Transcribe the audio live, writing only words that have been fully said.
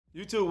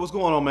YouTube, what's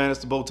going on, man?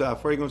 It's the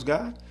Bowtie Fragrance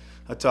Guy.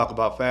 I talk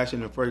about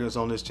fashion and fragrance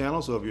on this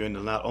channel, so if you're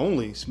into not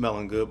only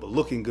smelling good, but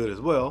looking good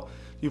as well,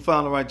 you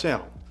found the right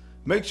channel.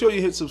 Make sure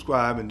you hit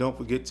subscribe and don't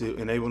forget to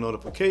enable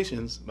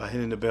notifications by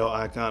hitting the bell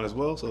icon as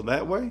well, so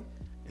that way,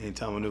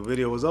 anytime a new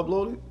video is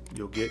uploaded,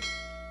 you'll get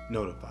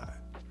notified.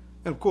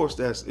 And of course,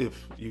 that's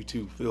if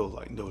YouTube feels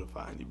like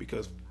notifying you,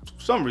 because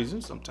for some reason,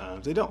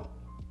 sometimes they don't.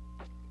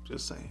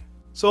 Just saying.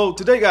 So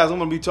today, guys, I'm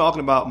going to be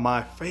talking about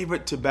my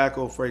favorite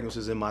tobacco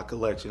fragrances in my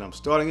collection. I'm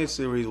starting a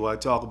series where I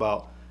talk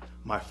about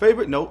my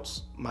favorite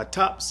notes, my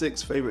top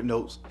 6 favorite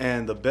notes,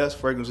 and the best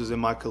fragrances in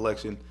my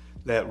collection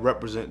that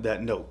represent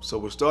that note. So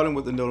we're starting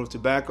with the note of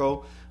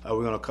tobacco.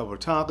 We're going to cover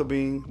tonka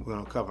bean, we're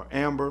going to cover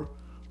amber,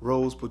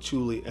 rose,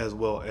 patchouli, as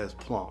well as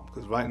plum,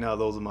 because right now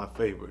those are my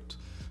favorites.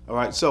 All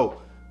right,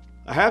 so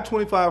I have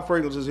 25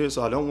 fragrances here,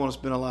 so I don't want to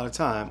spend a lot of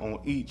time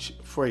on each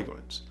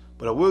fragrance.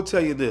 But I will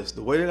tell you this,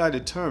 the way that I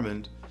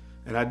determined,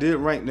 and I did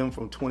rank them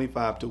from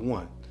 25 to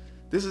 1.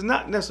 This is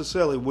not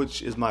necessarily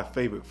which is my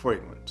favorite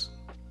fragrance.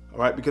 All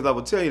right, because I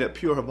would tell you that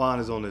Pure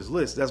Havana is on this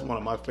list. That's one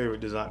of my favorite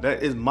design.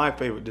 That is my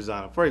favorite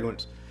designer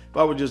fragrance. If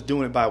I were just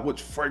doing it by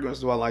which fragrance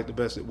do I like the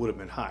best, it would have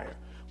been higher.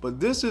 But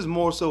this is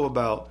more so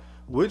about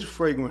which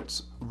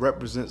fragrance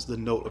represents the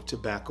note of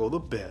tobacco the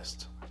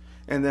best,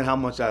 and then how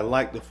much I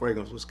like the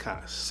fragrance was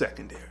kind of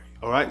secondary.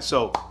 All right,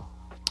 so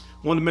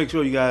wanted to make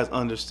sure you guys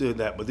understood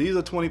that. But these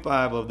are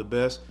 25 of the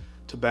best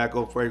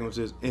tobacco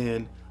fragrances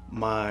in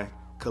my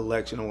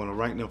collection. I'm going to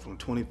rank them from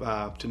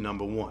 25 to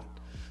number 1.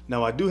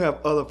 Now, I do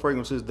have other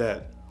fragrances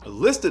that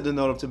listed the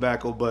note of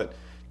tobacco, but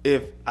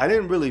if I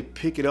didn't really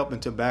pick it up and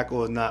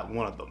tobacco is not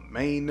one of the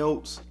main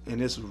notes,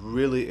 and it's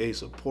really a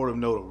supportive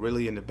note or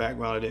really in the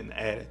background, I didn't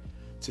add it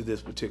to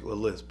this particular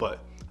list. But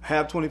I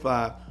have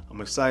 25.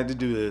 I'm excited to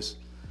do this.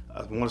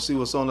 I want to see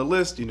what's on the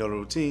list. You know the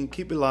routine.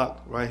 Keep it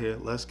locked right here.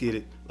 Let's get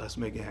it. Let's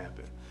make it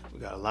happen. We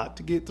got a lot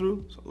to get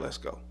through, so let's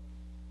go.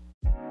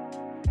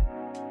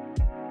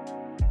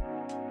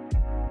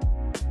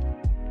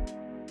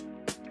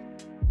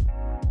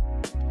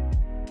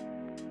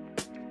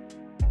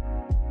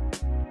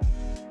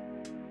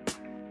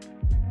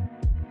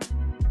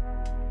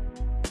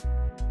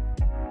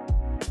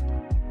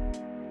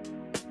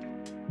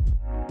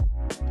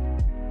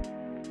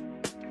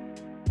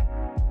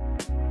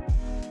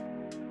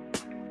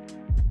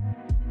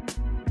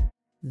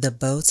 The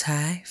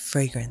Bowtie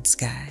Fragrance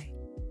Guy.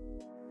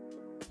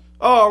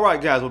 All right,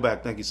 guys, we're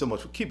back. Thank you so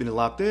much for keeping it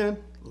locked in.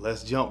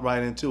 Let's jump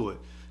right into it.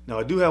 Now,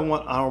 I do have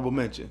one honorable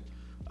mention.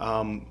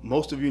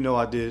 Most of you know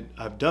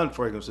I've done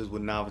fragrances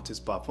with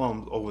Navitus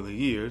Parfums over the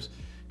years.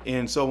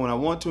 And so when I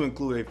want to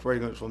include a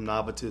fragrance from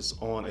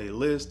Navitus on a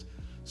list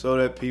so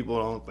that people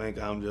don't think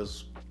I'm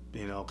just,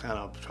 kind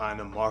of trying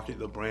to market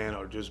the brand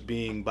or just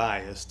being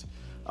biased,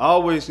 I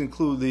always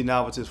include the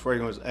Navitus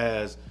fragrance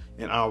as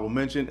an honorable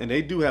mention, and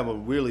they do have a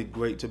really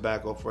great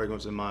tobacco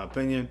fragrance in my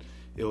opinion.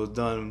 It was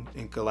done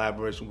in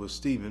collaboration with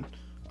Steven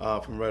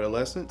from Red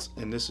Essence,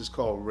 and this is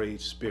called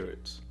Rage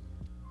Spirits.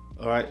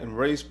 All right, and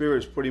Rage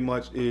Spirits pretty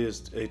much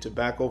is a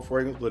tobacco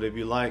fragrance, but if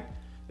you like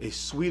a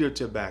sweeter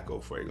tobacco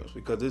fragrance,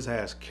 because this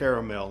has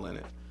caramel in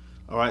it.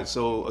 All right,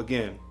 so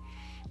again,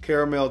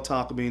 caramel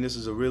tonka bean. This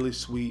is a really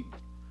sweet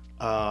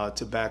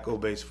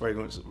tobacco-based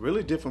fragrance,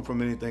 really different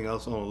from anything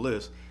else on the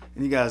list.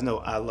 And you guys know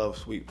I love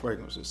sweet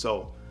fragrances,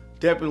 so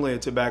definitely a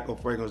tobacco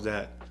fragrance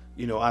that,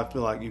 I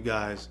feel like you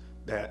guys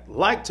that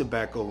like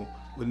tobacco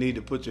would need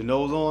to put your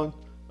nose on.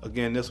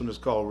 Again, this one is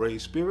called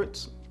Rage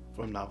Spirits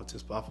from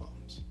Navitus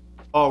Parfums.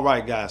 All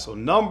right, guys, so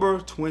number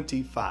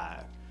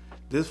 25.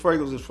 This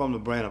fragrance is from the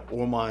brand of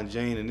Ormond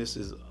Jane, and this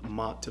is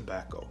Mont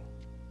Tobacco.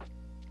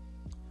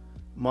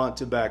 Mont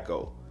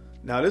Tobacco.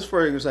 Now, this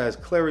fragrance has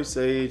clary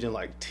sage and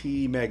like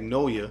tea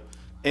magnolia,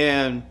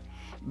 and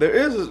there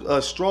is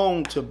a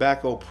strong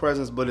tobacco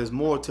presence, but it's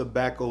more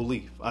tobacco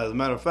leaf. As a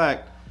matter of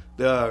fact,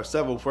 there are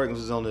several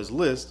fragrances on this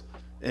list,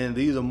 and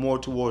these are more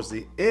towards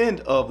the end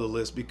of the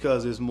list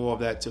because it's more of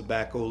that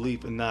tobacco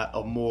leaf and not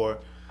a more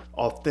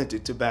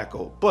authentic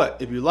tobacco.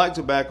 But if you like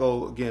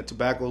tobacco, again,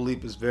 tobacco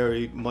leaf is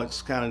very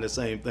much kind of the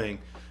same thing.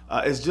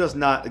 It's just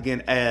not,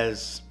 again,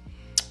 as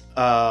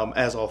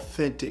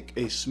authentic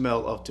a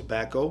smell of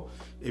tobacco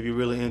if you're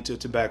really into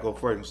tobacco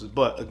fragrances.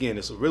 But again,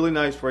 it's a really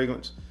nice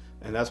fragrance,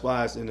 and that's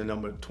why it's in the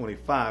number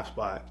 25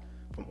 spot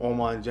from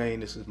Ormond Jane.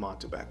 This is Mont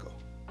Tobacco.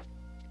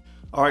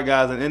 All right,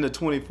 guys, and in the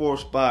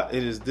 24th spot,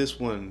 it is this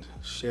one,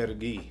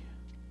 Chergui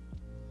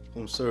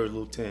from Serge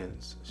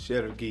Lutens.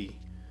 Chergui.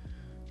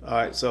 All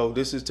right, so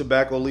this is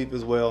tobacco leaf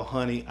as well,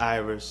 honey,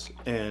 iris,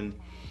 and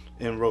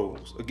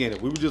rose. Again,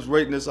 if we were just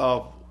rating this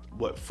off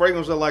what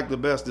fragrance I like the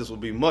best, this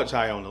would be much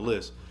higher on the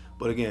list.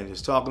 But again,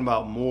 just talking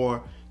about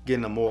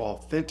getting a more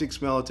authentic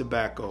smell of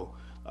tobacco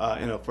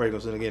in a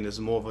fragrance. And again, this is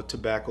more of a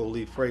tobacco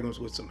leaf fragrance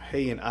with some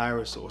hay and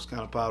iris, so it's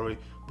kind of powdery,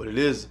 but it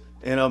is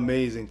an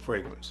amazing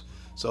fragrance.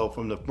 So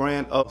from the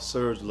brand of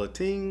Serge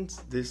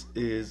Lutens, this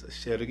is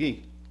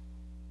Chergui.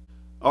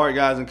 All right,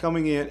 guys, and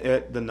coming in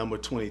at the number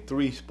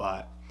 23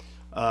 spot,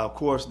 of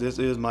course, this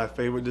is my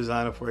favorite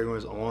designer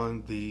fragrance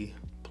on the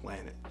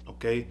planet,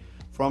 okay?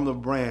 From the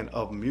brand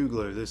of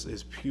Mugler, this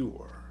is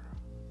Pure.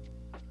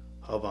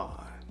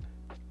 Havane.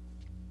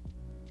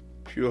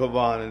 Pure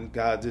Havane, and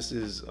guys, this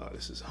is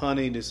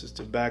honey, this is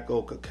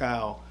tobacco,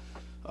 cacao,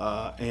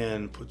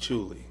 and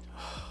patchouli.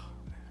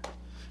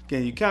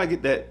 Again, you kind of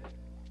get that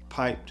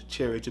piped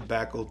cherry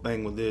tobacco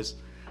thing with this.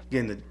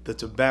 Again, the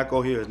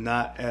tobacco here is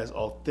not as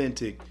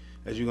authentic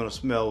as you're going to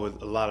smell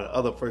with a lot of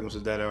other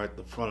fragrances that are at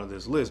the front of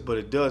this list, but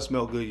it does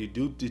smell good. You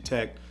do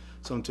detect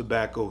some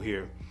tobacco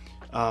here,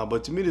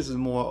 but to me this is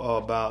more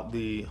about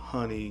the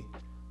honey,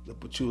 the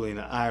patchouli, and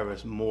the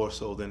iris more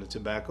so than the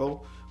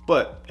tobacco.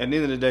 But at the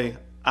end of the day,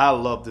 I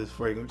love this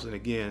fragrance, and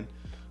again,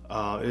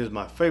 it is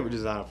my favorite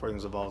designer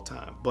fragrance of all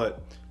time.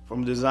 But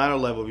from a designer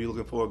level, if you're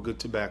looking for a good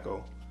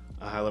tobacco,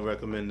 I highly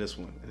recommend this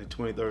one. In the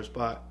 23rd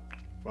spot,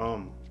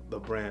 from the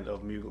brand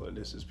of Mugler,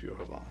 this is Pure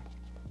Havane.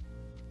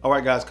 All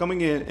right, guys,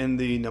 coming in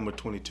the number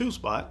 22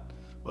 spot,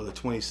 or the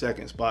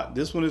 22nd spot,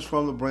 this one is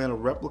from the brand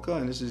of Replica,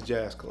 and this is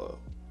Jazz Club.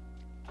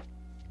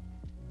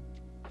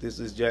 This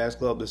is Jazz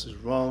Club. This is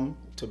rum,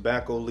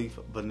 tobacco leaf,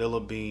 vanilla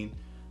bean,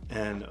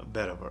 and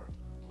vetiver.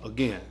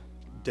 Again,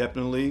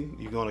 definitely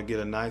you're going to get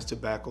a nice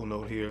tobacco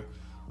note here,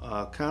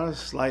 kind of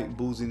slight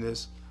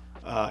booziness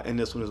in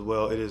this one as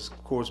well. It is,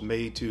 of course,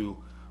 made to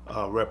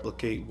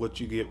replicate what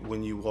you get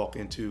when you walk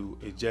into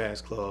a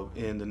jazz club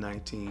in the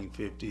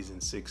 1950s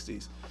and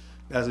 60s.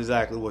 That's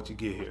exactly what you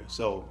get here.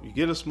 So you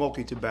get a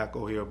smoky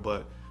tobacco here,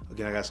 but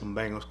again, I got some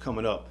bangers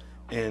coming up,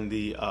 and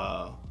the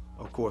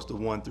of course the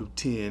 1 through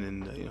 10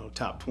 and the,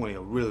 top 20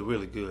 are really,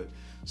 really good.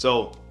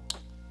 So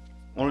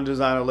on a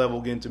designer level,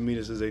 again, to me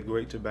this is a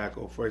great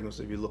tobacco fragrance.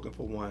 If you're looking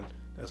for one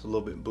that's a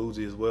little bit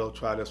boozy as well,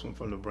 try this one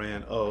from the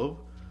brand of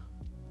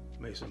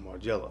Maison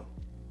Margiela.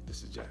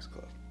 This is Jazz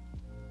Club.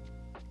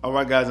 All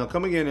right, guys, now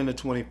coming in the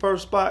 21st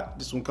spot,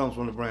 this one comes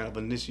from the brand of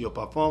Acqu Di Gio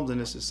Profondo, and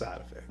this is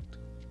Side Effect.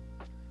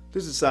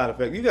 This is Side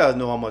Effect. You guys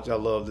know how much I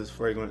love this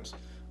fragrance.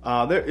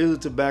 There is a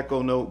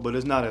tobacco note, but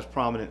it's not as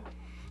prominent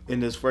in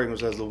this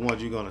fragrance as the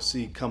ones you're going to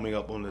see coming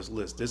up on this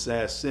list. This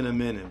has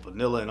cinnamon and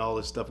vanilla and all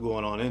this stuff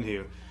going on in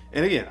here.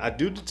 And again, I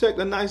do detect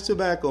a nice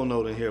tobacco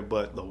note in here,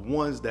 but the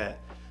ones that,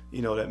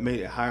 that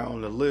made it higher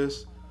on the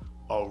list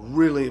are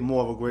really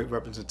more of a great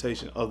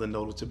representation of the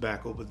note of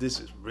tobacco. But this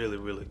is really,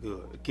 really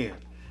good. Again,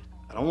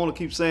 I don't want to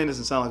keep saying this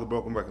and sound like a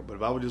broken record, but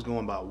if I were just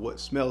going by what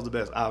smells the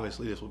best,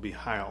 obviously this would be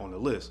higher on the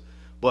list.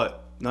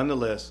 But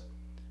nonetheless,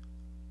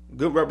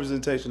 good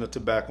representation of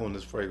tobacco in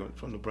this fragrance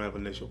from the brand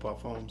of Acqu Di Gio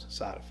Profondo's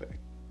Side Effect.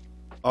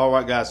 All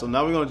right, guys, so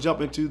now we're going to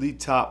jump into the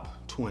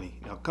top 20.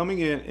 Now, coming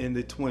in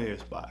the 20th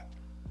spot,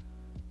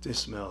 this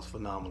smells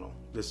phenomenal.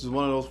 This is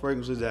one of those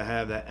fragrances that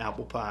have that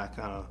apple pie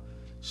kind of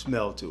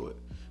smell to it.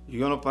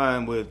 You're going to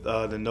find with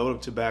the note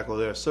of tobacco,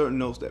 there are certain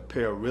notes that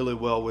pair really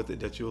well with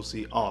it that you'll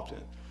see often.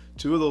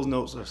 Two of those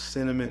notes are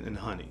cinnamon and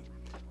honey.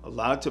 A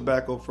lot of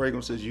tobacco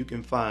fragrances you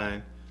can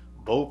find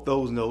both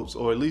those notes,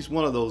 or at least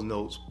one of those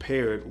notes,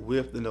 paired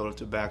with the note of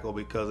tobacco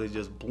because they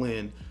just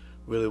blend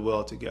really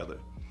well together.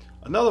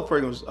 Another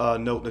fragrance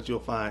note that you'll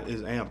find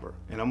is amber,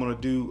 and I'm going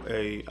to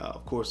do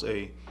of course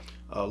a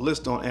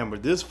list on amber.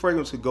 This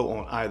fragrance could go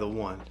on either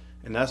one,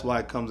 and that's why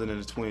it comes in the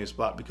 20th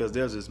spot, because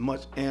there's as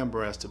much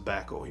amber as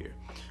tobacco here.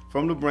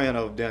 From the brand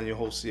of Daniel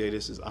Josier,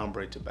 this is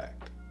Ombre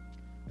Tobacco,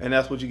 and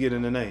that's what you get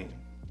in the name.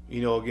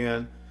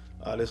 Again,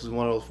 this is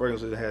one of those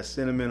fragrances that has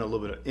cinnamon, a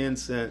little bit of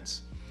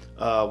incense,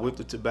 with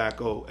the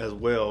tobacco as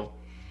well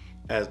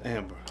as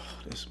amber.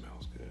 Oh, this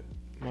smells good.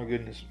 My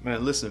goodness.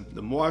 Man, listen,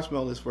 the more I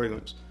smell this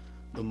fragrance,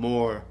 the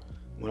more,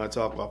 when I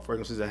talk about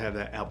fragrances that have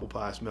that apple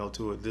pie smell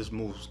to it, this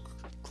moves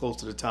close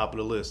to the top of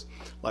the list.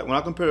 Like when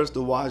I compare this to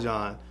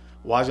Wajan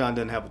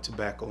doesn't have a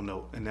tobacco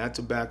note, and that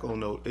tobacco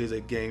note is a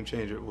game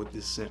changer with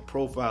this scent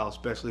profile,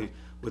 especially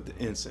with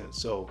the incense.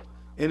 So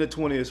in the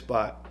 20th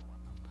spot,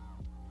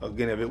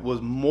 again, if it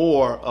was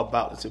more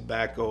about the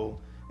tobacco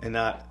and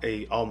not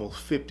a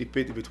almost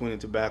 50-50 between the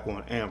tobacco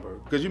and amber,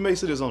 because you may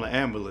see this on the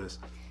amber list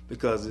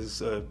because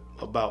it's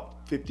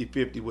about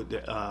 50-50 with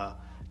the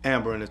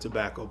amber and the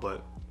tobacco,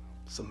 but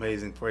it's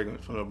amazing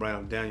fragrance from the brand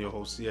of Daniel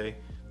Josier.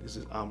 This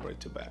is Ombre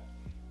Tobacco.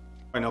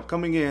 All right, now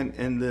coming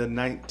in the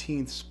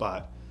 19th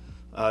spot,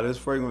 this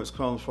fragrance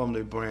comes from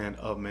the brand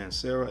of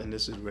Mancera, and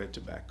this is Red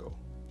Tobacco.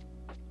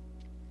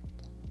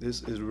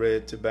 This is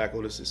Red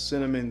Tobacco. This is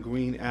cinnamon,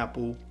 green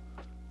apple,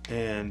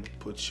 and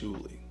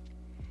patchouli.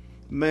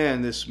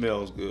 Man, this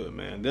smells good,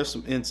 man. There's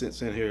some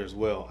incense in here as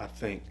well, I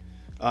think.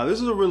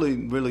 This is a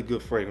really, really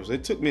good fragrance.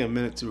 It took me a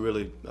minute to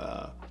really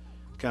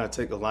kind of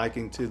take a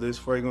liking to this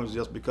fragrance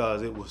just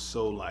because it was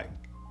so like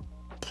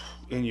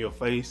in your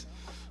face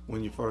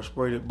when you first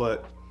sprayed it.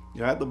 But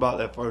after about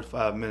that first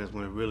 5 minutes,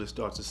 when it really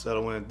starts to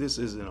settle in, this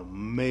is an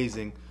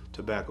amazing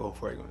tobacco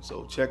fragrance.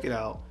 So check it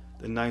out,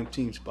 the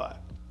 19th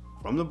spot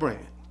from the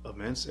brand of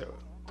Mancera.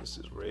 This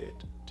is Red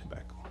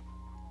Tobacco.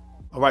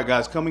 All right,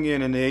 guys, coming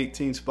in the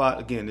 18th spot.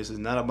 Again, this is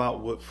not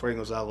about what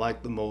fragrance I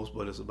like the most,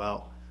 but it's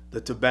about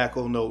the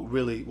tobacco note,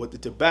 really, what the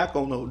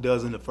tobacco note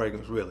does in the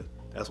fragrance, really.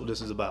 That's what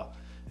this is about.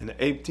 And the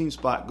 18th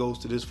spot goes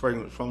to this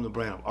fragrance from the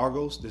brand of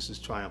Argos. This is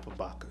Triumph of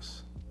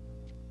Bacchus.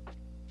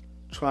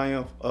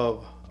 Triumph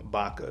of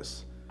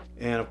Bacchus.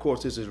 And of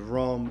course, this is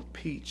rum,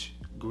 peach,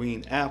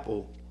 green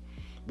apple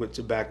with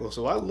tobacco.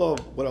 So what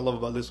I love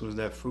about this one is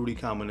that fruity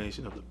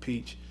combination of the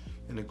peach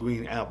and the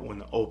green apple in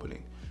the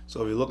opening.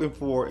 So if you're looking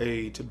for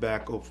a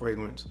tobacco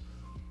fragrance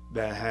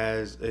that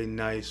has a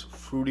nice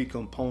fruity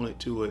component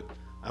to it,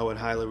 I would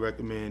highly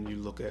recommend you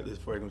look at this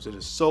fragrance. It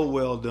is so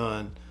well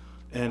done,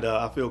 and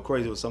I feel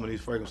crazy with some of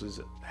these fragrances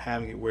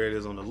having it where it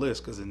is on the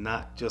list, because it's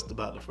not just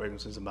about the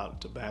fragrance, it's about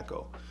the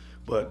tobacco.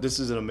 But this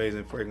is an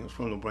amazing fragrance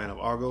from the brand of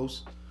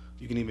Argos.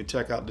 You can even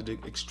check out the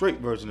straight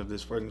version of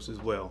this fragrance as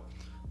well,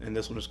 and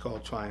this one is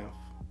called Triumph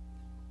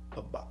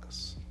of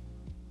Bacchus.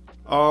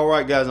 All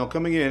right, guys, I'm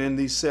coming in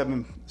the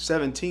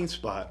 17th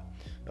spot.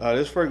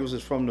 This fragrance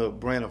is from the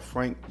brand of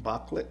Frank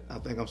Baclet. I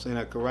think I'm saying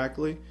that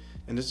correctly.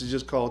 And this is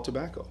just called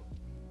Tobacco.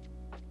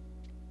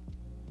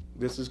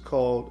 This is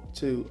called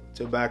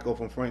Tobacco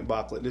from Frank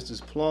Baclet. This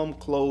is plum,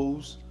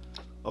 cloves,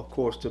 of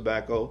course,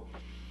 tobacco,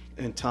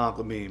 and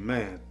tonka bean.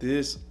 Man,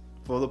 this,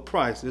 for the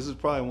price, this is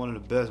probably one of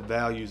the best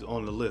values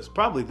on the list.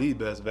 Probably the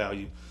best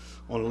value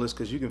on the list,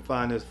 because you can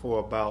find this for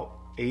about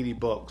 80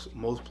 bucks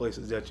most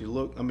places that you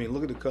look. I mean,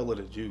 look at the color of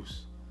the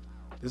juice.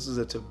 This is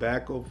a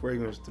tobacco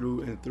fragrance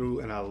through and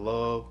through, and I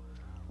love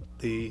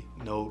the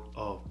note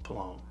of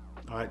plum.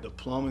 All right, the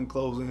plum and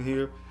cloves in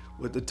here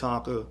with the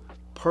tonka,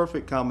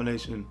 perfect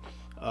combination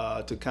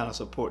to kind of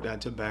support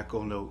that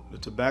tobacco note. The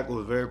tobacco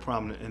is very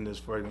prominent in this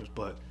fragrance,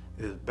 but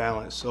it is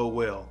balanced so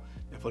well.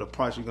 And for the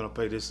price you're gonna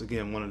pay, this is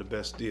again one of the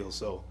best deals.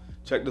 So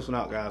check this one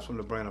out, guys, from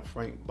the brand of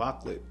Frank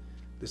Baclet.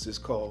 This is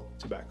called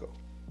Tobacco.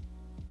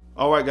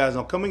 All right, guys,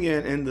 I'm coming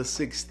in the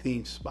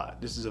 16th spot.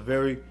 This is a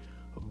very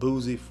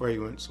boozy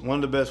fragrance, one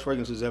of the best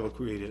fragrances ever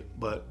created,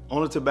 but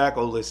on the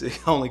tobacco list it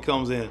only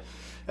comes in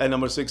at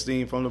number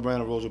 16 from the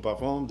brand of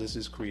Parfums. This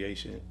is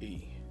Creation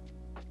E.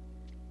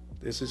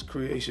 This is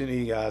Creation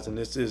E, guys, and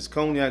this is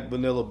cognac,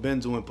 vanilla,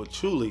 benzoin,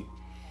 patchouli,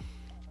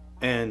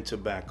 and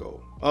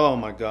tobacco. Oh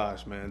my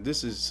gosh, man,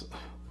 this is,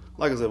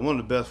 like I said, one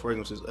of the best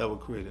fragrances ever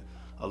created.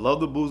 I love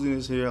the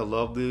booziness here. I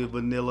love the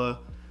vanilla,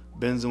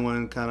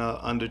 benzoin kind of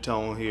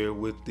undertone here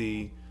with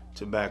the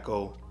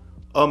tobacco.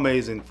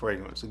 Amazing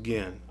fragrance.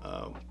 Again,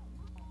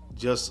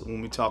 just when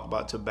we talk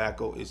about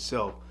tobacco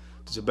itself,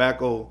 the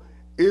tobacco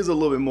is a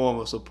little bit more of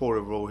a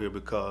supportive role here,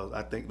 because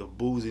I think the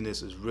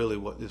booziness is really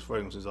what this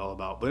fragrance is all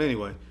about. But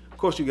anyway, of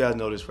course, you guys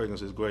know this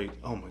fragrance is great.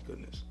 Oh my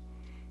goodness.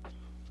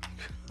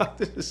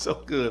 This is so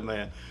good,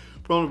 man.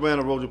 From the brand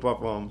of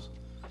Parfums,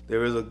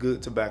 there is a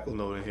good tobacco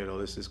note in here, though.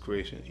 This is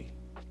Creation E.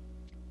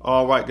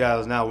 All right,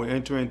 guys, now we're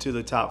entering into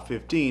the top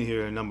 15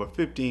 here, and number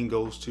 15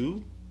 goes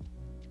to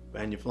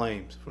Fan Your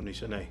Flames from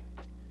Nichane.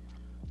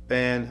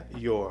 Fan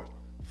Your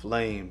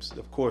Flames.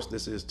 Of course,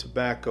 this is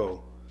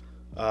tobacco,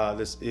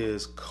 this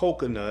is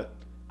coconut,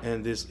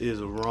 and this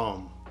is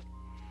rum.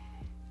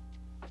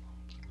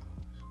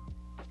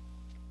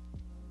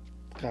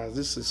 Guys,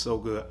 this is so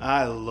good.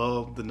 I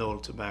love the note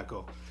of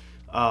tobacco.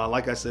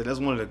 Like I said, that's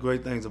one of the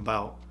great things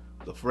about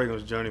the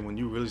fragrance journey, when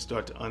you really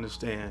start to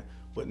understand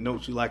what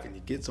notes you like, and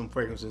you get some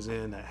fragrances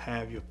in that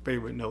have your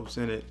favorite notes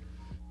in it.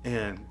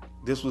 And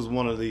this was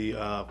one of the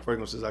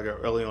fragrances I got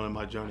early on in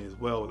my journey as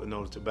well, with the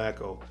note of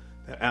tobacco,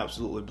 that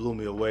absolutely blew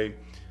me away.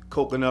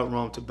 Coconut,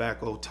 rum,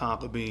 tobacco,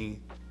 tonka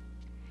bean.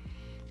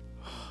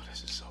 Oh,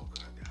 this is so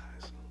good,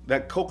 guys.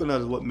 That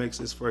coconut is what makes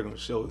this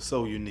fragrance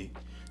so unique.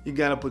 You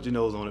gotta put your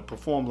nose on it.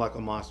 Perform like a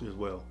monster as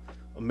well.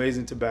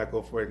 Amazing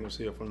tobacco fragrance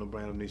here from the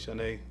brand of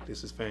Nichane.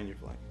 This is Fan Your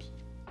Flames.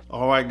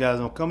 All right, guys,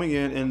 I'm coming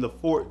in the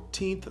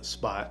 14th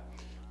spot.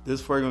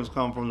 This fragrance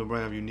comes from the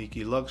brand of Unique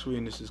Luxury,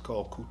 and this is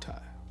called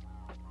Kutai.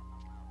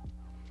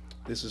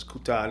 This is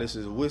Kutai. This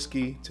is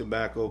whiskey,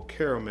 tobacco,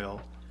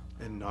 caramel,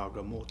 and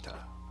Nargamota.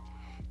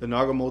 The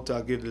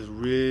Nargamota gives this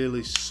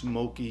really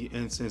smoky,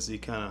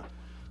 incensey kind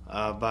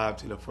of vibe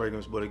to the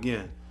fragrance. But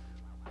again,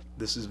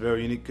 this is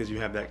very unique because you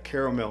have that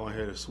caramel in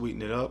here to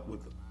sweeten it up,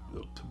 with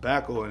the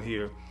tobacco in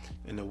here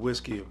and the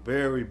whiskey, a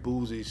very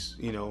boozy,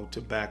 you know,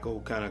 tobacco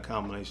kind of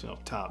combination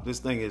up top. This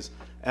thing is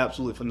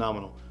absolutely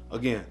phenomenal.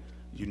 Again,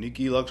 Unique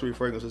Luxury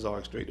fragrances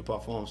are straight to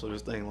Parfums, so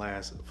this thing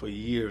lasts for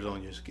years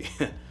on your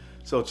skin.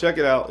 So check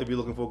it out if you're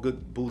looking for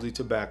good boozy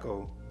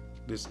tobacco.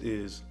 This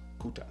is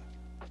Kutai.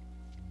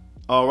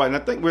 All right, and I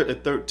think we're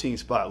at the 13th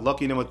spot.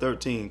 Lucky number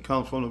 13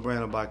 comes from the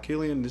brand of By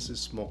Kilian. This is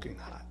Smoking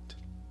Hot.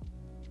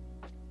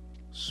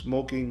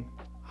 Smoking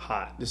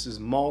Hot. This is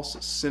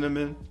moss,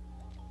 cinnamon,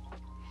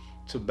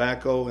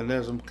 tobacco, and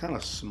there's some kind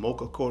of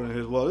smoke according to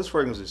it as well. This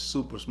fragrance is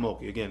super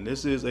smoky. Again,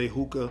 this is a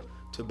hookah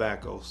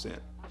tobacco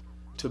scent.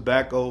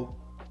 Tobacco,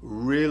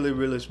 really,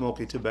 really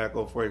smoky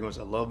tobacco fragrance.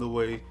 I love the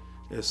way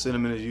the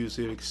cinnamon is used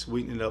here to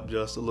sweeten it up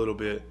just a little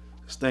bit.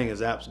 This thing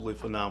is absolutely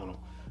phenomenal.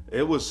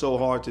 It was so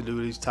hard to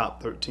do these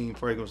top 13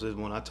 fragrances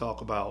when I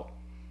talk about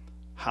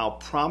how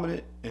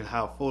prominent and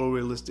how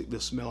photorealistic the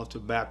smell of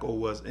tobacco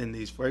was in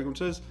these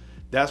fragrances.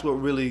 That's what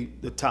really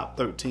the top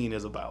 13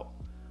 is about.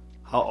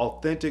 How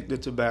authentic the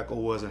tobacco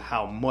was and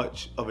how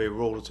much of a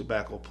role the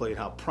tobacco played,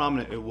 how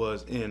prominent it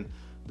was in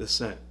the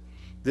scent.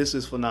 This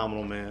is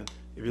phenomenal, man.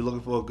 If you're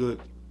looking for a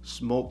good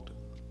smoked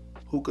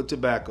hookah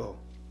tobacco,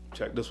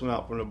 check this one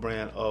out from the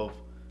brand of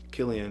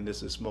Kilian.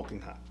 This is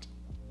Smoking Hot.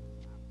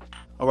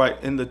 All right,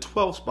 in the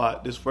 12th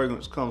spot, this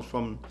fragrance comes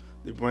from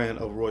the brand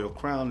of Royal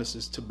Crown. This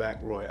is Tobac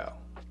Royale.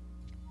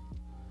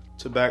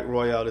 Tobac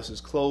Royale, this is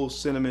clove,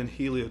 cinnamon,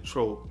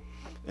 heliotrope,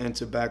 and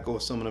tobacco are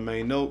some of the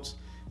main notes.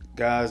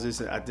 Guys,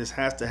 this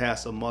has to have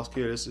some musk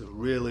here. This is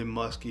really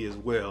musky as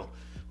well.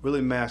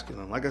 Really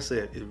masculine. Like I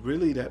said,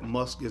 that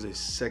musk is a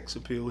sex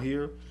appeal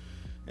here,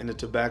 and the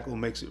tobacco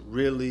makes it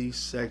really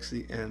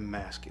sexy and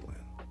masculine.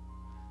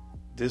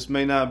 This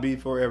may not be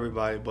for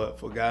everybody, but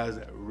for guys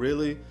that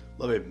really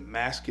love a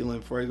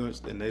masculine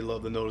fragrance and they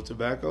love the note of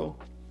tobacco,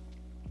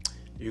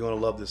 you're gonna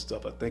love this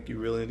stuff. I think you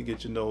really need to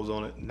get your nose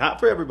on it. Not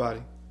for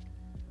everybody,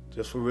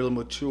 just for really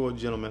mature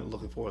gentlemen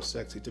looking for a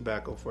sexy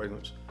tobacco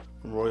fragrance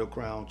from Royal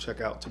Crown.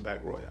 Check out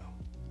Tobac Royale.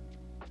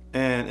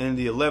 And in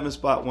the 11th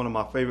spot, one of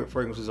my favorite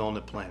fragrances on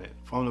the planet,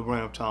 from the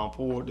brand of Tom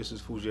Ford, this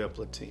is Fougere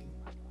Platine.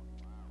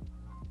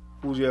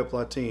 Fougere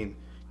Platine.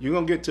 You're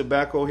gonna get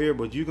tobacco here,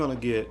 but you're gonna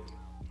get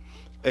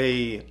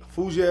a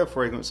Fougere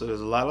fragrance, so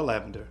there's a lot of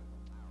lavender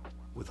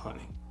with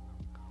honey.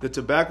 The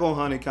tobacco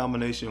honey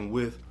combination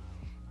with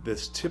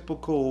this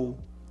typical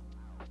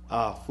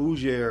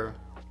Fougere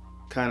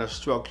kind of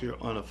structure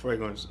on a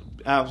fragrance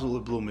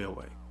absolutely blew me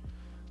away.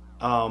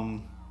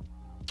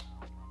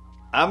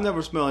 I've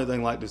never smelled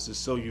anything like this. It's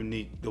so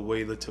unique the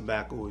way the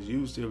tobacco is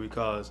used here,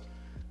 because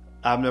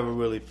I've never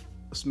really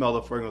smelled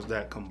a fragrance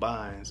that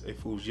combines a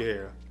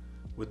Fougere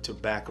with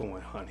tobacco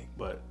and honey.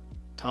 But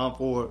Tom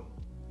Ford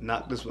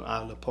knocked this one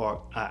out of the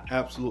park. I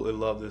absolutely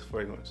love this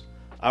fragrance.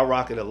 I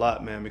rock it a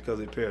lot, man, because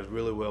it pairs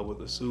really well with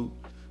the suit.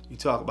 You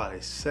talk about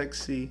a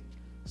sexy,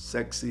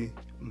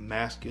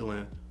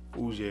 masculine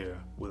Fougere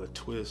with a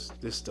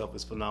twist. This stuff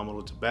is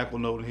phenomenal. The tobacco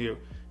note in here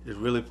is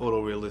really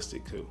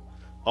photorealistic too.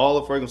 All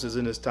the fragrances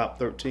in this top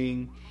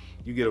 13,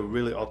 you get a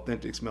really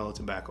authentic smell of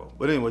tobacco.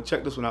 But anyway,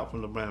 check this one out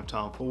from the brand of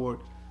Tom Ford.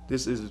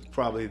 This is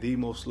probably the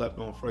most slept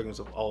on fragrance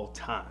of all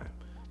time,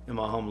 in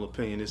my humble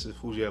opinion. This is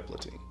Fougere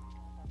Platine.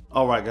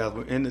 All right, guys,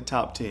 we're in the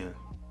top 10.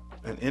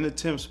 And in the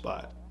 10th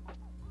spot,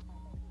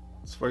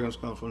 this fragrance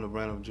comes from the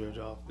brand of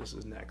Givenchy. This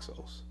is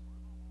Naxos.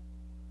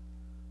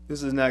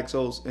 This is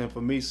Naxos, and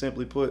for me,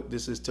 simply put,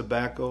 this is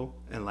tobacco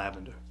and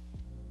lavender.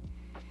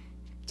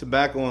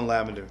 Tobacco and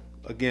lavender.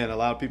 Again, a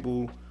lot of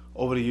people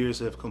over the years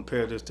have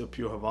compared this to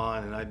Pure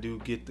Havane, and I do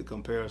get the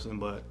comparison,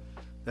 but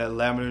that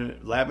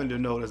lavender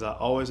note, as I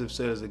always have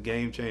said, is a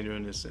game changer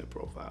in this scent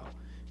profile.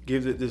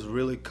 Gives it this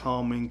really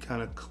calming,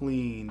 kind of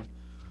clean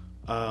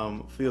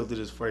feel to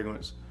this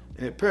fragrance,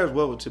 and it pairs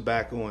well with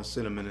tobacco and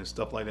cinnamon and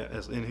stuff like that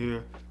that's in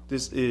here.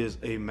 This is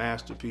a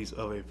masterpiece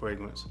of a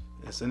fragrance.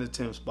 It's in the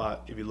 10th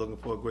spot. If you're looking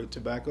for a great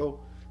tobacco,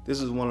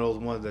 this is one of those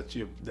ones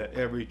that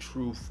every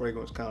true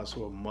fragrance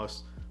connoisseur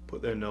must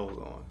put their nose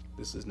on.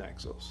 This is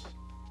Naxos.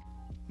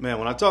 Man,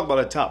 when I talk about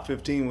the top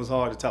 15 was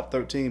hard, the top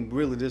 13,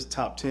 really this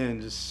top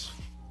 10 just,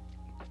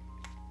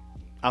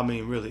 I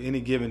mean, really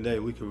any given day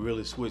we could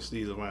really switch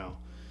these around.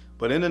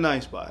 But in the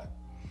 9th spot,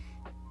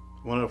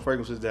 one of the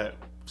fragrances that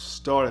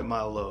started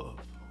my love,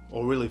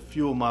 or really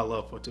fueled my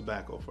love for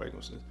tobacco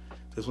fragrances.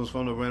 This one's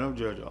from the brand of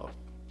Givenchy.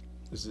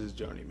 This is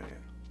Journeyman.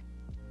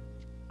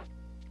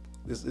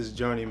 This is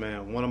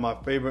Journeyman, one of my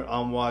favorite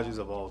homages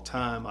of all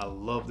time. I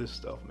love this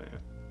stuff, man.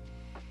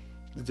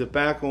 The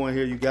tobacco in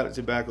here, you got the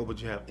tobacco,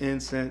 but you have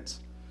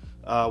incense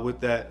with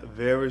that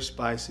very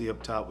spicy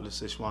up top with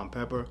the Sichuan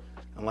pepper.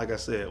 And like I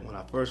said, when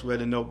I first read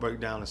the note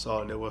breakdown and saw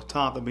that there was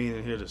tonka bean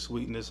in here to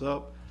sweeten this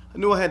up, I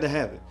knew I had to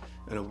have it.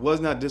 And it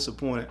was not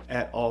disappointed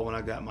at all when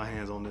I got my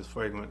hands on this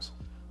fragrance.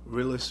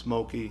 Really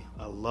smoky.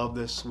 I love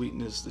this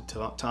sweetness. The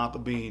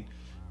tonka bean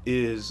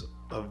is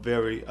a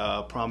very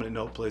prominent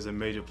note, plays a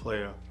major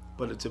player.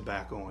 But the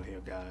tobacco in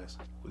here, guys,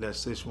 with that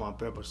Sichuan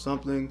pepper,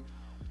 something.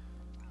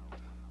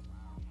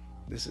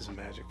 This is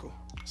magical.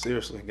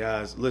 Seriously,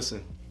 guys,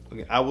 listen.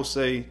 Okay, I will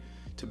say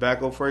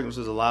tobacco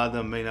fragrances, a lot of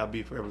them may not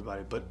be for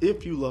everybody, but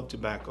if you love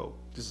tobacco,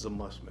 this is a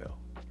must smell.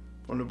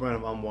 From the brand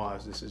of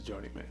Amouage, this is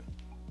Journeyman.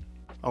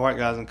 All right,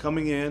 guys, and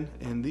coming in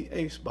the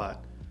 8th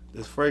spot,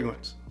 this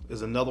fragrance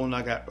is another one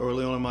I got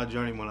early on in my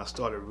journey when I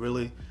started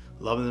really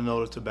loving the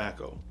note of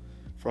tobacco.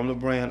 From the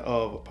brand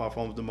of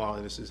Parfums de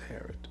Marly, this is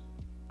Harriet.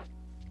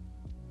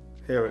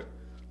 Harriet.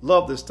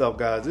 Love this stuff,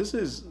 guys. This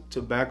is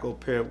tobacco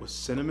paired with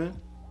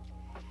cinnamon,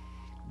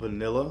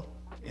 vanilla,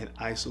 and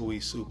Isoe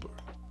Super.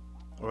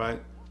 All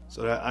right,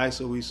 so that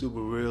Isoe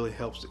Super really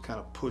helps to kind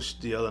of push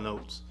the other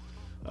notes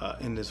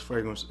in this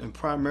fragrance, and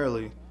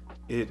primarily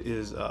it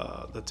is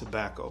the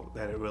tobacco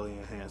that it really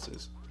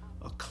enhances.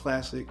 A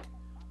classic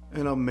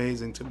and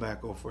amazing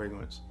tobacco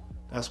fragrance.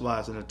 That's why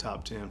it's in the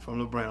top 10 from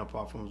the brand of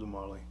Parfums de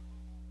Marly.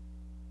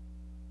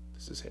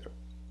 This is Harriet.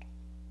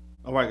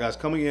 All right, guys,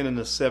 coming in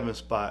the 7th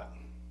spot.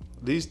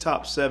 These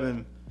top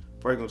 7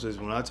 fragrances,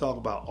 when I talk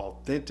about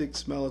authentic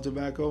smell of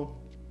tobacco,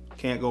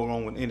 can't go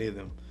wrong with any of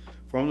them.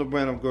 From the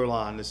brand of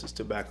Guerlain, this is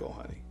Tobacco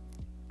Honey.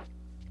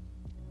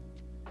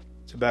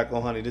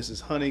 Tobacco Honey, this is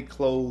honey,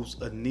 cloves,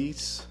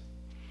 anise,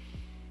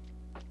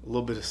 a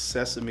little bit of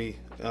sesame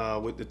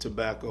with the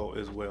tobacco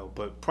as well.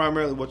 But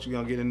primarily what you're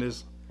gonna get in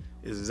this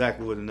is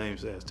exactly what the name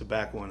says,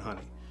 tobacco and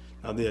honey.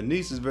 Now the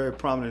anise is very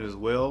prominent as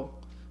well,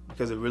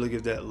 because it really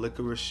gives that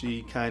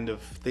licoricey kind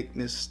of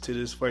thickness to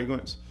this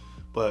fragrance.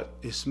 But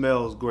it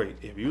smells great.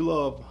 If you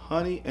love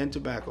honey and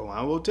tobacco,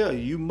 I will tell you,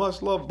 you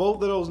must love both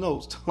of those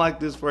notes to like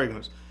this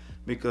fragrance,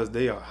 because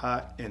they are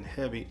hot and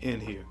heavy in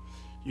here.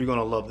 You're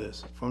gonna love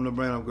this. From the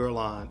brand of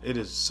Guerlain, it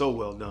is so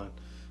well done.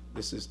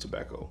 This is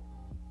tobacco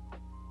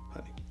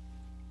honey.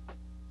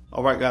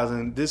 All right, guys,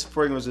 and this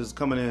fragrance is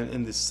coming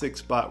in the 6th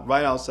spot,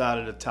 right outside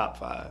of the top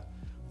 5.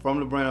 From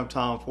the brand of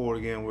Tom Ford,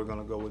 again, we're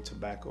gonna go with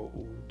Tobacco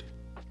Oud.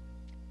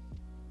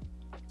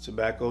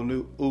 Tobacco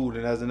Oud,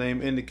 and as the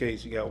name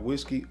indicates, you got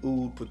whiskey,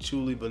 oud,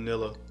 patchouli,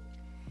 vanilla,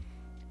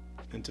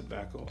 and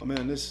tobacco. I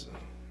mean, this.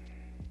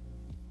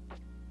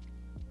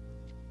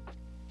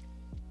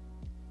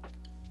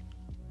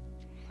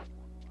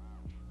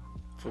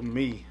 For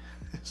me,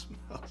 it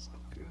smells so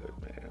good,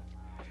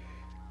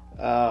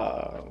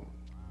 man.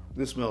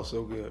 This smells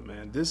so good,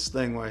 man. This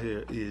thing right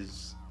here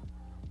is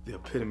the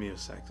epitome of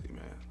sexy,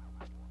 man.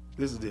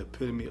 This is the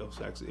epitome of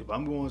sexy. If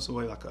I'm going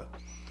somewhere like a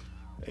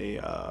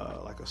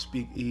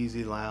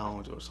speakeasy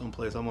lounge or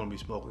someplace, I'm gonna be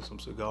smoking some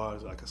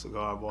cigars, like a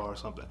cigar bar or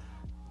something.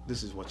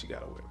 This is what you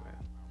gotta wear,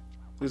 man.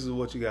 This is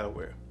what you gotta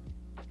wear.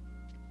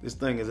 This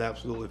thing is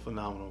absolutely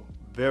phenomenal.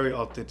 Very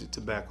authentic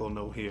tobacco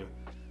note here.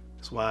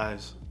 That's why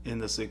it's in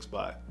the 6th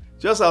spot,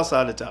 just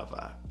outside the top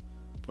 5.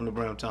 From the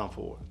brand of Tom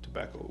Ford,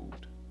 Tobacco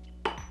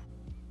Oud.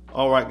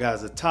 All right,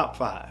 guys, the top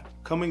 5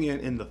 coming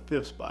in the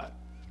 5th spot.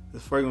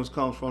 This fragrance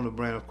comes from the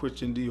brand of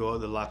Christian Dior,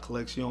 the La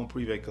Collection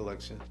Privé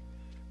collection.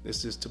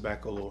 This is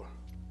Tobacco Allure.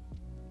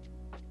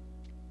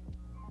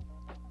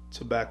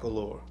 Tobacco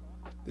Allure.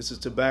 This is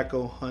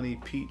tobacco, honey,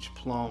 peach,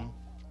 plum,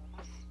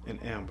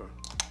 and amber.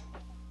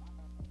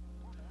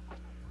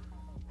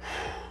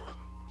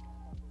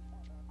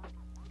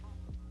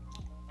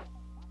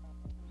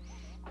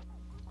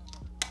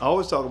 I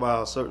always talk about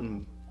how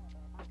certain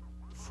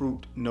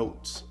fruit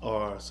notes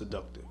are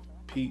seductive.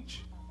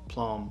 Peach,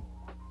 plum,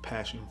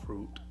 passion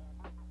fruit.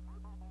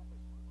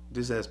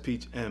 This has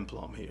peach and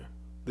plum here.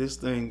 This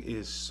thing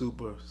is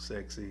super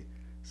sexy.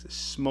 It's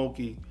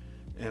smoky,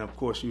 and of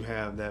course you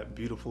have that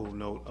beautiful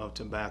note of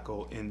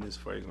tobacco in this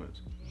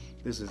fragrance.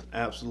 This is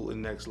absolutely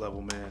next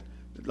level, man.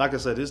 Like I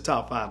said, this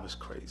top 5 is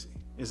crazy.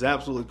 It's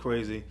absolutely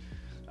crazy.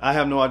 I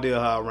have no idea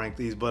how I rank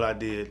these, but I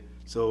did.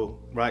 So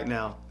right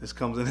now, this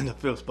comes in the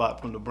 5th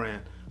spot from the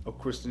brand of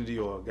Christian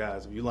Dior.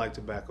 Guys, if you like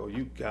tobacco,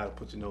 you gotta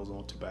put your nose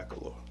on Tobacco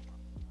Allure.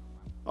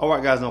 All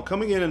right, guys, now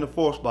coming in the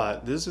 4th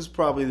spot, this is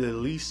probably the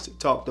least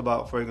talked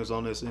about fragrance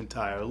on this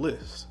entire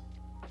list.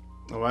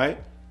 All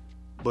right,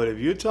 but if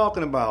you're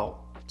talking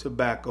about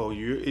tobacco,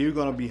 you're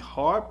gonna be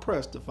hard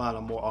pressed to find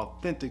a more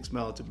authentic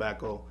smell of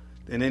tobacco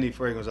than any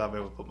fragrance I've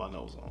ever put my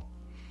nose on.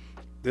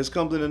 This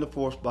comes in the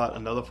 4th spot,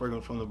 another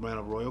fragrance from the brand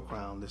of Royal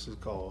Crown. This is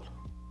called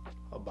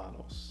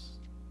Habanos.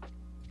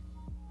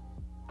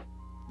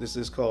 This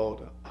is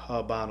called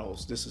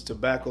Habanos. This is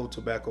tobacco,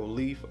 tobacco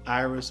leaf,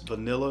 iris,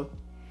 vanilla,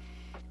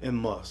 and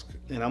musk.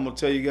 And I'm gonna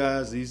tell you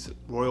guys, these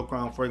Royal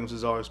Crown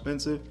fragrances are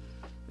expensive,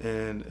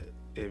 and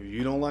if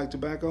you don't like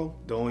tobacco,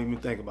 don't even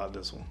think about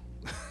this one.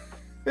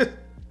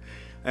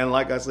 And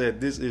like I said,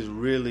 this is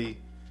really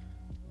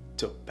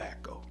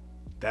tobacco.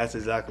 That's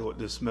exactly what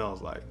this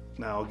smells like.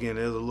 Now again,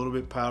 there's a little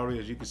bit powdery,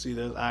 as you can see.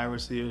 There's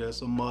iris here, there's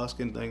some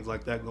musk and things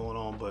like that going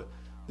on, but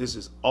this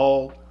is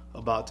all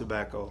about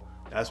tobacco.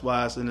 That's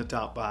why it's in the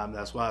top 5.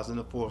 That's why it's in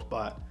the 4th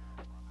spot.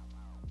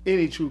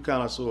 Any true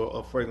connoisseur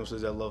of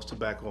fragrances that loves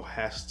tobacco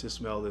has to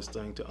smell this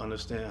thing to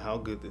understand how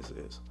good this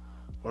is.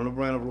 From the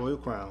brand of Royal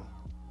Crown,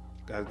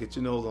 guys, get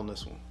your nose on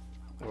this one.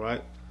 All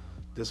right,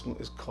 this one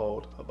is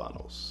called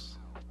Habanos.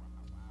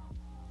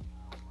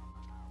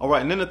 All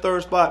right, and then the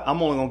 3rd spot,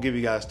 I'm only gonna give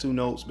you guys 2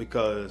 notes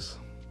because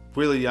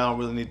really y'all don't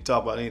really need to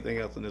talk about anything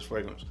else in this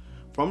fragrance.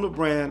 From the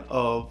brand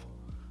of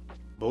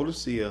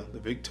Boadicea, the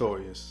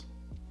Victorious,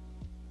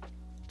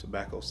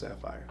 Tobacco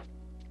Sapphire.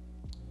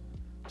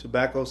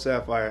 Tobacco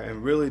Sapphire,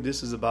 and really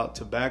this is about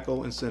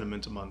tobacco and cinnamon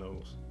to my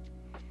nose.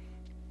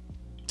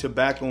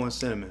 Tobacco and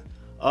cinnamon.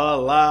 A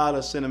lot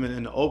of cinnamon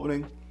in the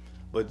opening,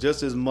 but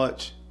just as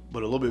much,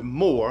 but a little bit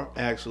more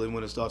actually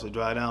when it starts to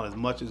dry down. As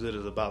much as it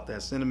is about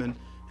that cinnamon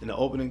in the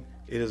opening,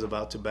 it is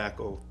about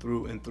tobacco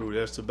through and through.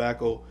 There's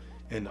tobacco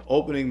in the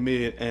opening,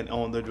 mid, and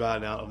on the dry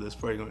down of this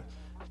fragrance,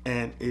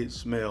 and it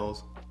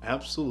smells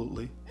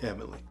absolutely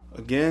heavenly.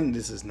 Again,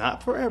 this is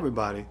not for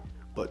everybody,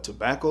 but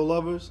tobacco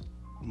lovers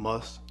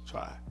must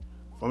try.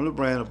 From the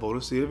brand of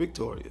Boadicea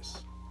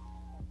Victorious,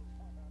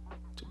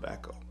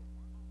 Tobacco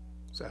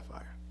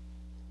Sapphire.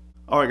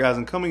 All right, guys,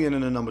 and coming in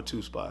the number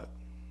 2 spot,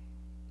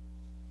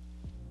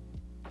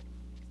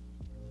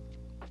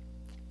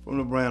 from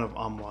the brand of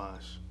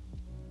Amouage,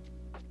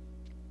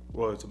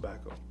 Royal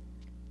Tobacco.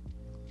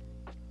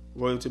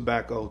 Royal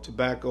Tobacco,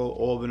 tobacco,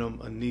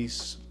 orbanum,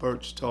 anise,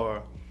 birch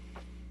tar.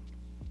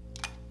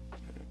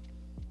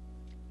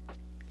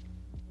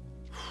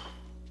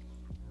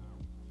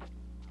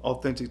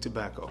 Authentic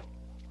tobacco.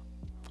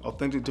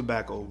 Authentic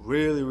tobacco,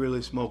 really,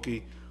 really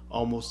smoky,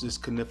 almost this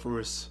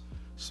coniferous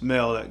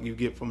smell that you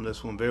get from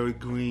this one. Very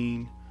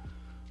green,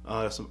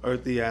 some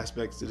earthy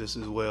aspects to this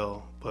as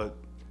well, but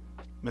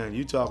Man,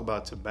 you talk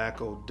about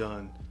tobacco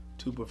done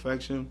to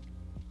perfection.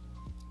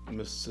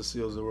 Miss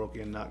Cecile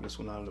Zarokian knocked this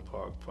one out of the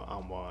park for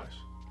Amouage.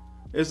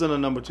 It's in a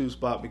number 2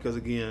 spot because,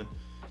 again,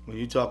 when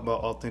you talk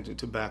about authentic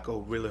tobacco,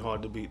 really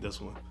hard to beat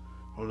this one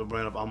from the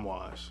brand of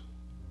Amouage,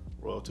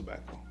 Royal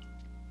Tobacco.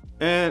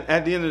 And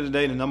at the end of the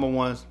day, the number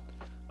 1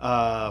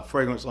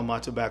 fragrance on my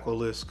tobacco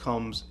list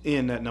comes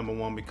in at number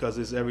 1 because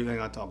it's everything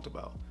I talked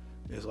about.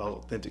 It's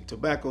authentic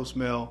tobacco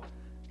smell,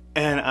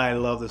 and I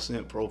love the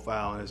scent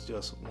profile, and it's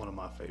just one of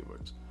my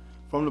favorites.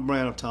 From the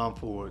brand of Tom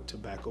Ford,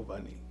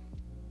 Tobaccovanille.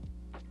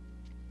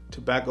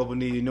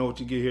 Tobaccovanille, you know what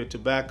you get here: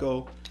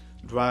 tobacco,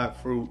 dried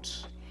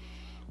fruits,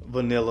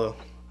 vanilla.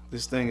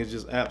 This thing is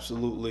just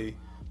absolutely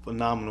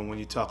phenomenal when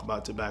you talk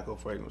about tobacco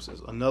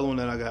fragrances. Another one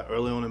that I got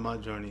early on in my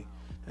journey,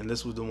 and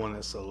this was the one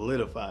that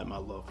solidified my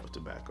love for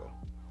tobacco.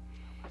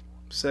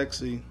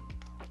 Sexy,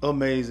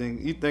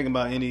 amazing. You think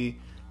about any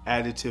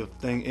adjective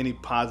thing, any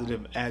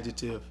positive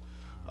adjective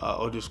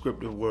or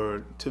descriptive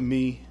word, to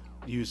me,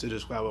 used to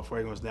describe a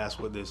fragrance, that's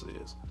what this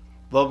is.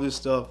 Love this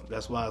stuff.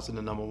 That's why it's in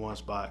the number 1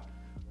 spot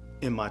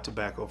in my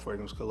tobacco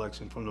fragrance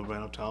collection from the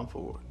brand of Tom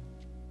Ford,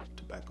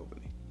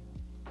 Tobaccovanille.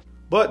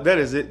 But that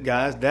is it,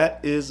 guys.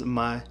 That is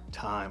my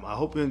time. I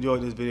hope you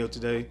enjoyed this video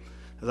today,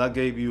 as I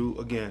gave you,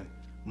 again,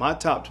 my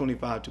top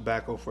 25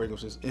 tobacco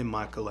fragrances in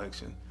my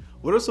collection.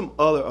 What are some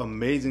other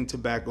amazing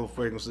tobacco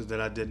fragrances that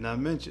I did not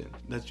mention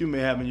that you may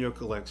have in your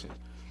collection?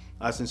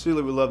 I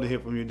sincerely would love to hear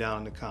from you down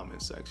in the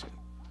comment section.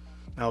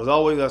 Now, as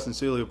always, I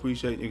sincerely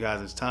appreciate you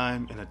guys'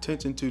 time and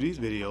attention to these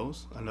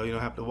videos. I know you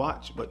don't have to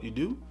watch, but you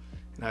do,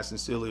 and I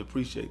sincerely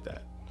appreciate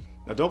that.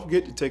 Now, don't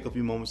forget to take a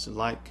few moments to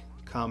like,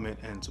 comment,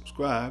 and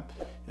subscribe,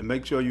 and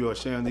make sure you are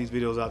sharing these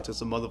videos out to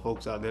some other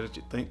folks out there that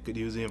you think could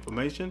use the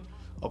information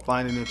or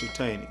find it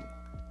entertaining.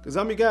 Because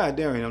I'm your guy,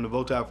 Darian. I'm the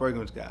Bowtie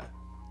Fragrance Guy.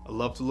 I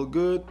love to look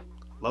good,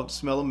 love to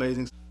smell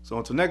amazing. So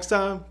until next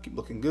time, keep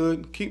looking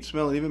good, keep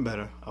smelling even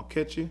better. I'll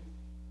catch you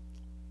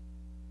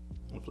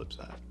on the flip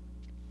side.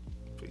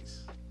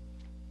 Peace.